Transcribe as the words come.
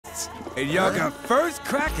and y'all got first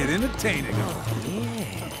crack at entertaining him.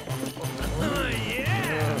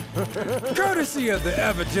 Courtesy of the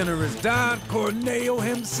ever-generous Don Corneo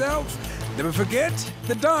himself, never forget,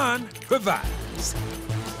 the Don provides.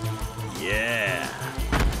 Yeah.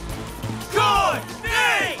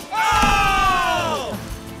 Corneo!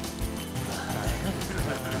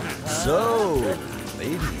 So,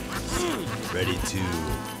 ladies, ready to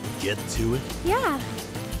get to it? Yeah.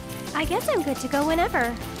 I guess I'm good to go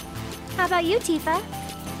whenever. How about you, Tifa?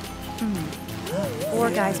 4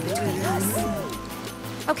 guys between us.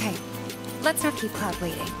 Okay, let's not keep Cloud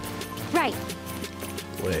waiting. Right.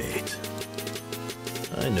 Wait.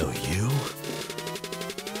 I know you.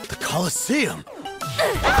 The Colosseum!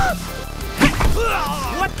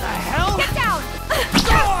 What the hell? Get down!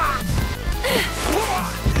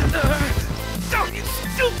 Oh, you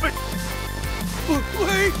stupid!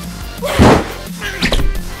 Wait!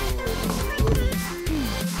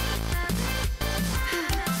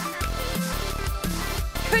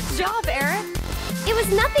 Good job, Aerith! It was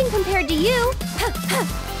nothing compared to you.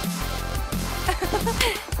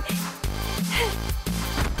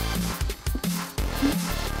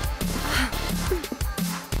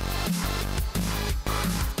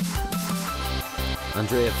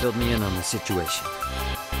 Andrea filled me in on the situation.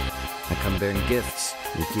 I come bearing gifts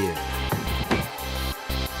and gear.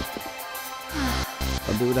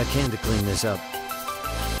 I'll do what I can to clean this up.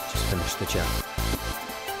 Just finish the job.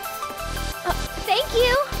 Thank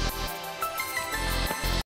you.